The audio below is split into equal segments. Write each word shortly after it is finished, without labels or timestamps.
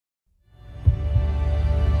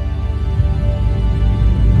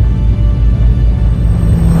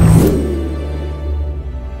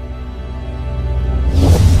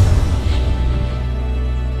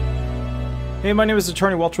Hey, my name is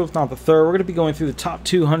Attorney Walter Wolf, not the third. We're going to be going through the top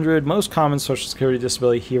 200 most common Social Security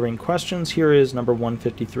disability hearing questions. Here is number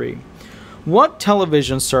 153. What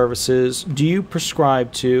television services do you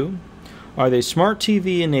prescribe to? Are they smart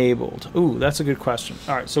TV enabled? Ooh, that's a good question.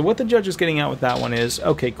 All right, so what the judge is getting at with that one is,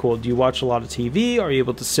 okay, cool. Do you watch a lot of TV? Are you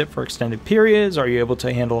able to sit for extended periods? Are you able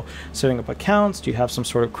to handle setting up accounts? Do you have some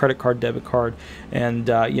sort of credit card, debit card? And,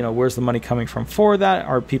 where's the money coming from for that?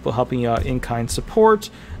 Are people helping you out in-kind support?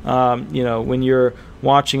 When you're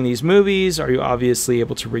watching these movies, are you obviously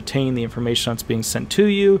able to retain the information that's being sent to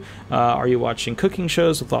you? Are you watching cooking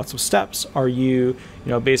shows with lots of steps? Are you,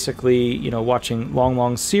 basically, watching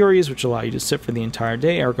long series which allow you to sit for the entire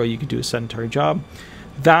day, ergo you could do a sedentary job?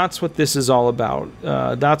 That's what this is all about.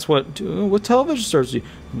 That's what television services do you?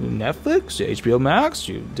 Netflix, HBO Max,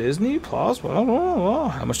 Disney Plus, blah, blah, blah.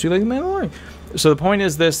 How much do you like The Mandalorian? So the point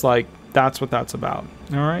is this, that's what that's about.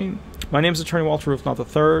 All right. My name is Attorney Walter Wolf, not the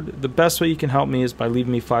third. The best way you can help me is by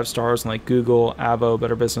leaving me 5 stars on Google, Avo,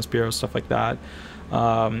 Better Business Bureau, stuff like that.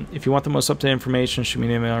 If you want the most up-to-date information, shoot me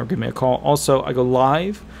an email or give me a call. Also, I go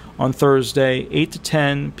live on Thursday, 8 to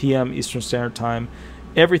 10 p.m. Eastern Standard Time,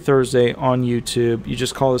 every Thursday on YouTube. You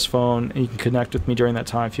just call this phone and you can connect with me during that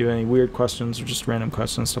time if you have any weird questions or just random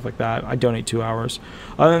questions, stuff like that. I donate 2 hours.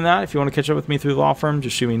 Other than that, if you want to catch up with me through the law firm,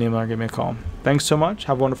 just shoot me an email or give me a call. Thanks so much.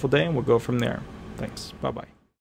 Have a wonderful day, and we'll go from there. Thanks. Bye-bye.